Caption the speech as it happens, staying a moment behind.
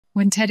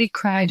When Teddy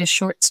Cried is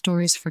short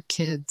stories for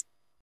kids.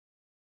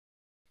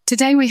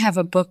 Today we have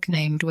a book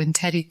named When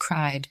Teddy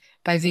Cried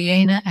by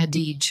Vienna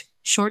Adige,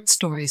 short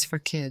stories for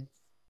kids.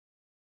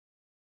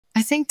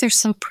 I think they're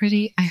so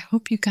pretty. I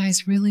hope you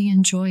guys really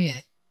enjoy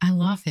it. I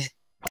love it.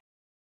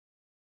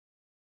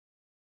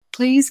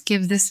 Please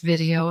give this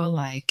video a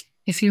like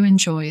if you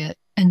enjoy it,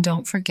 and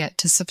don't forget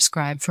to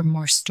subscribe for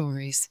more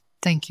stories.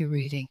 Thank you,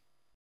 reading.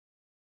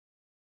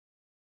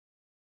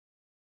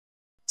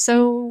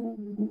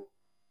 So,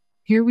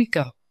 here we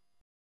go.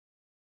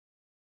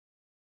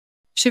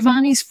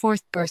 Shivani's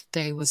 4th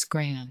birthday was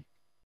grand.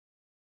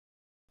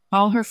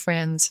 All her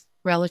friends,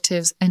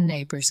 relatives, and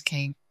neighbors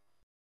came.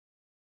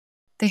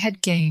 They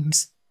had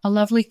games, a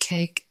lovely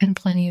cake, and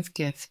plenty of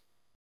gifts.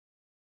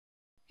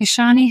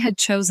 Ishani had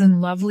chosen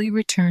lovely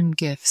return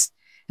gifts,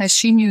 as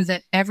she knew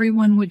that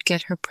everyone would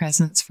get her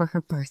presents for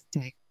her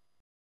birthday.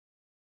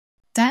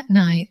 That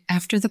night,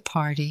 after the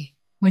party,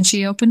 when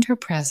she opened her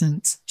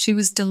presents, she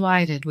was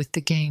delighted with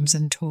the games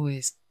and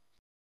toys.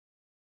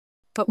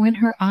 But when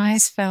her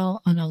eyes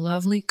fell on a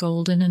lovely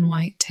golden and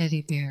white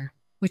teddy bear,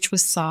 which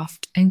was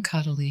soft and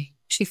cuddly,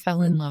 she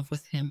fell in love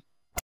with him.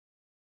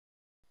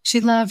 She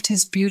loved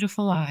his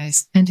beautiful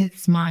eyes and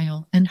his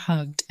smile and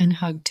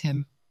hugged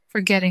him,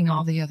 forgetting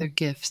all the other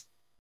gifts.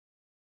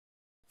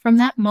 From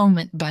that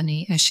moment,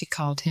 Bunny, as she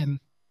called him,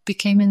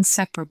 became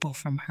inseparable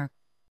from her.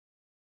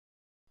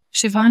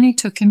 Shivani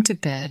took him to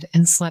bed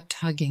and slept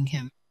hugging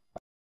him.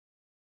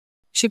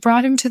 She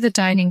brought him to the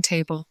dining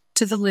table,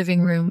 to the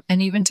living room,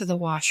 and even to the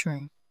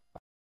washroom.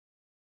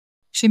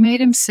 She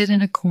made him sit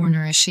in a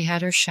corner as she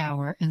had her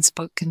shower and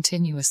spoke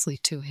continuously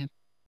to him.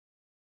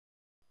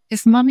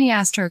 If Mummy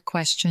asked her a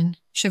question,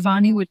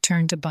 Shivani would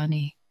turn to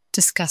Bunny,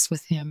 discuss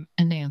with him,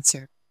 and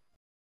answer.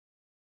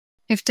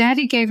 If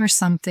Daddy gave her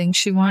something,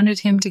 she wanted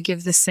him to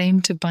give the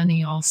same to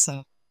Bunny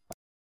also.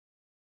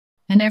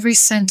 And every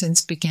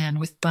sentence began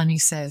with Bunny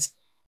says,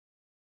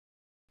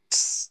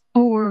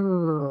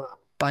 or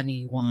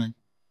Bunny won.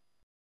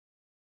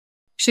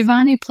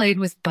 Shivani played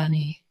with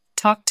Bunny,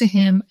 talked to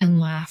him, and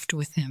laughed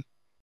with him.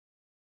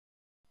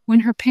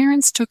 When her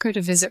parents took her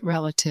to visit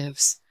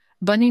relatives,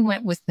 Bunny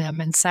went with them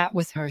and sat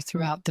with her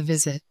throughout the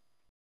visit.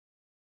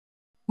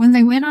 When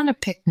they went on a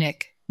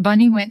picnic,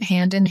 Bunny went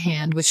hand in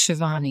hand with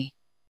Shivani.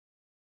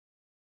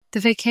 The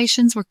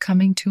vacations were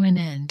coming to an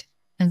end,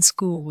 and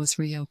school was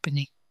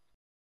reopening.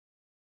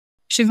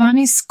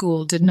 Shivani's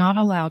school did not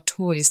allow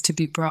toys to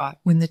be brought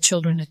when the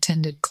children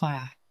attended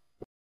class.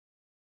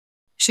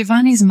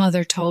 Shivani's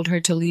mother told her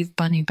to leave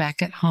Bunny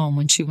back at home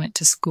when she went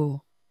to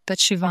school, but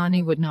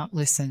Shivani would not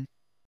listen.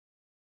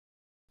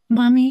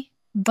 Mommy,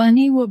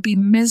 Bunny will be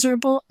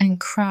miserable and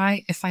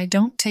cry if I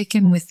don't take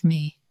him with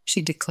me,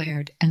 she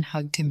declared and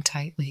hugged him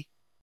tightly.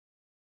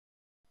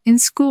 In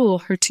school,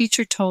 her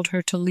teacher told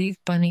her to leave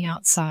Bunny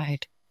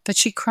outside, but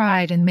she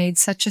cried and made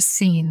such a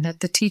scene that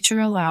the teacher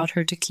allowed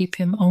her to keep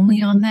him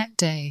only on that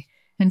day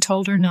and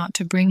told her not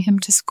to bring him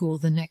to school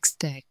the next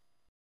day.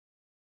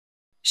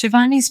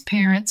 Shivani's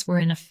parents were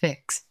in a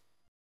fix.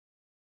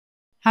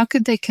 How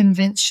could they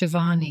convince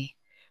Shivani?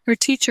 Her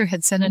teacher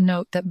had sent a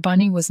note that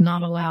Bunny was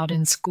not allowed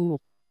in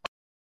school.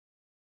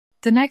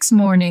 The next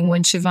morning,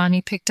 when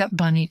Shivani picked up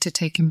Bunny to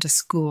take him to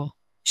school,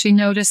 she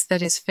noticed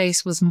that his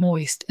face was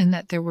moist and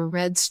that there were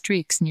red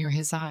streaks near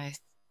his eyes.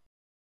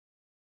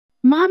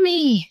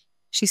 Mommy,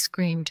 she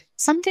screamed,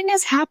 something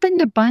has happened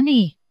to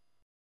Bunny.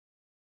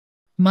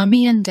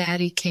 Mummy and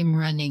Daddy came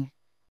running.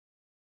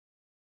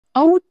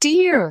 Oh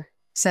dear,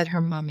 said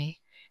her mummy.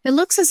 It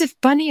looks as if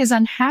Bunny is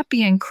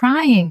unhappy and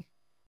crying.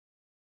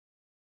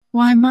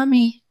 Why,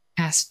 Mummy?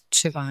 Asked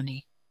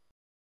Shivani.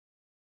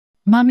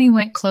 Mummy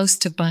went close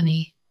to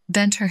Bunny,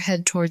 bent her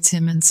head towards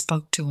him and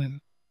spoke to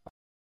him.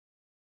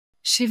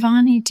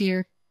 Shivani,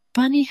 dear,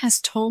 Bunny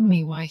has told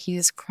me why he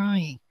is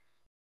crying.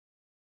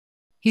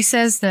 He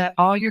says that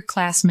all your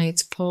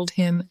classmates pulled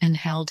him and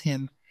held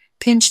him,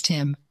 pinched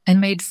him,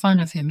 and made fun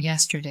of him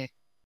yesterday.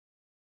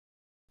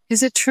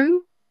 Is it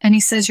true? And he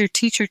says your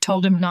teacher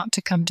told him not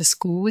to come to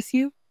school with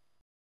you?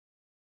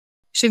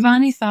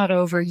 Shivani thought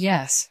over,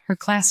 yes, her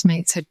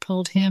classmates had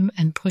pulled him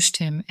and pushed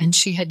him, and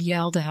she had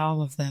yelled at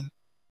all of them.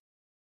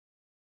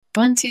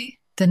 Bunty,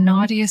 the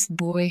naughtiest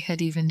boy,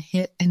 had even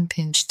hit and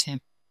pinched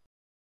him.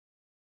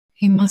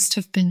 He must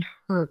have been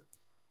hurt,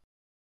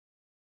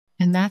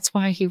 and that's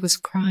why he was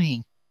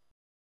crying.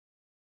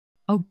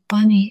 Oh,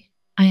 Bunny,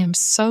 I am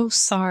so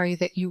sorry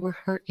that you were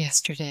hurt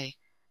yesterday.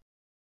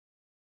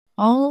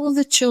 All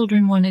the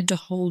children wanted to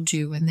hold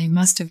you, and they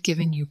must have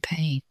given you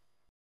pain.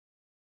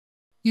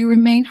 You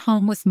remain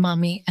home with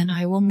Mummy, and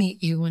I will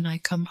meet you when I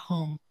come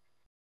home.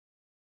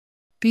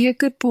 Be a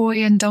good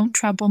boy and don't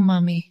trouble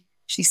Mummy,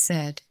 she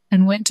said,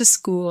 and went to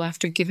school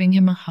after giving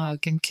him a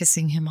hug and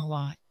kissing him a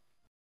lot.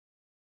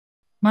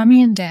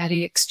 Mummy and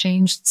Daddy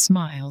exchanged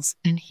smiles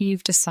and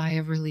heaved a sigh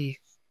of relief.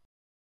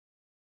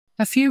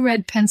 A few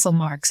red pencil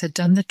marks had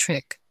done the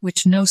trick,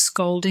 which no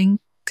scolding,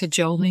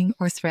 cajoling,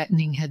 or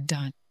threatening had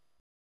done.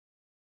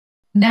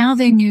 Now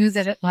they knew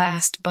that at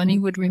last Bunny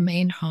would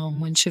remain home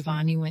when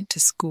Shivani went to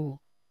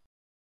school.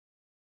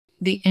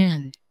 The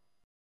end.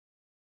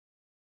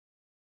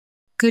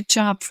 Good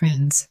job,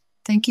 friends.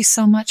 Thank you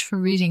so much for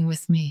reading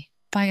with me.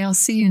 Bye, I'll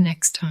see you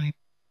next time.